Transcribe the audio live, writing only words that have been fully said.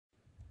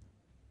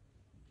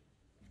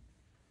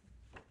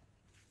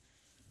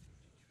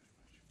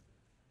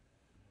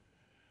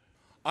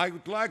I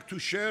would like to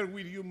share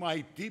with you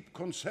my deep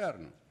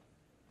concern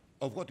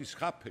of what is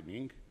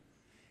happening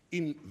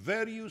in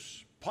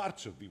various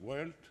parts of the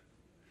world,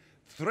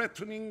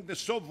 threatening the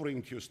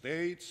sovereignty of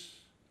states,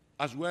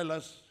 as well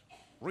as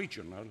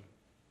regional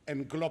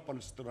and global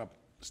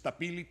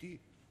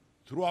stability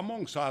through,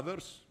 amongst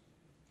others,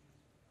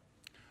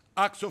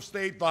 acts of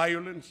state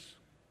violence,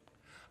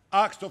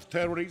 acts of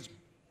terrorism,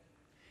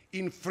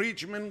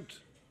 infringement,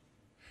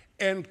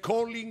 and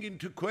calling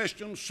into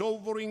question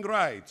sovereign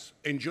rights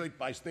enjoyed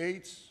by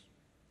states,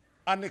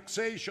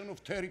 annexation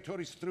of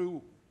territories through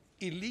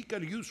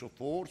illegal use of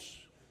force,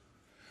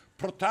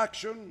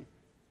 protection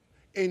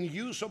and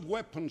use of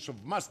weapons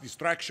of mass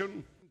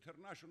destruction.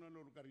 International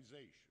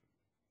organization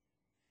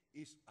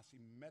is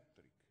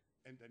asymmetric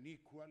and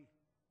unequal.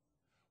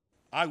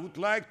 I would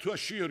like to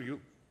assure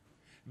you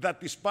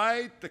that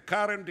despite the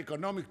current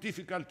economic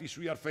difficulties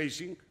we are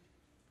facing,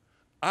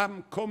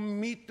 I'm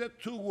committed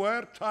to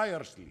work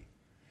tirelessly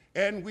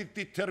and with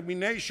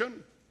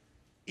determination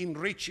in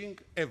reaching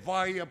a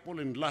viable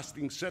and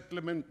lasting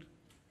settlement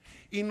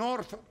in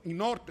order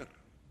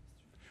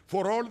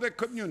for all the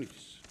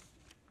communities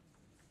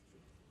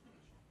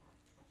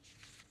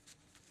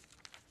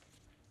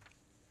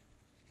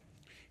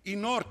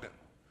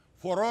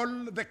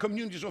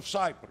of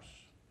Cyprus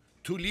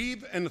to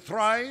live and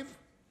thrive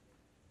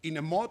in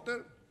a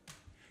modern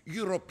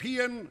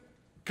European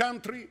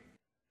country,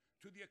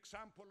 to the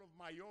example of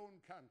my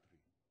own country.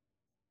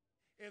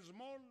 A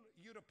small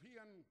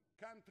European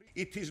country,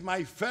 it is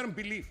my firm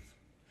belief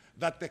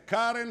that the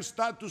current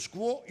status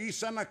quo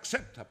is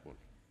unacceptable,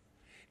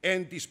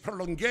 and this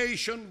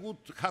prolongation would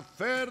have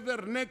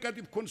further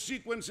negative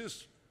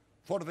consequences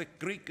for the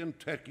Greek and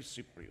Turkish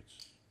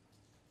Cypriots.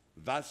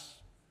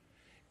 Thus,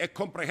 a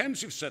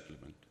comprehensive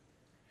settlement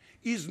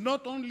is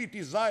not only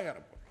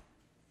desirable,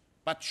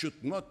 but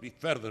should not be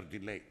further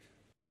delayed.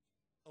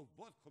 Of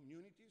both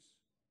communities,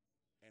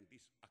 and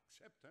this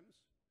acceptance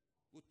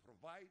would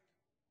provide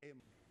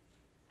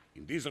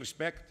in this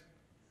respect,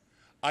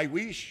 I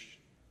wish,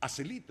 as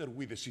a leader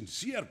with a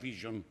sincere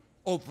vision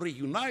of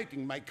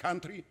reuniting my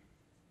country,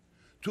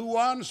 to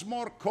once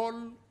more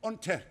call on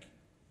Turkey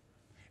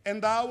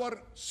and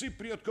our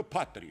Cypriot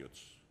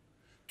compatriots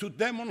to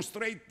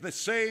demonstrate the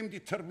same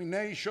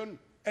determination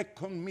and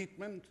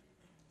commitment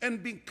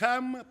and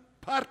become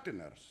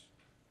partners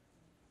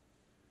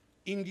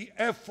in the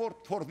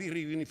effort for the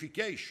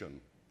reunification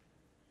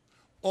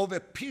of a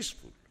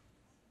peaceful,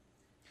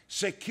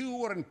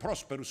 secure and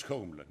prosperous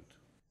homeland.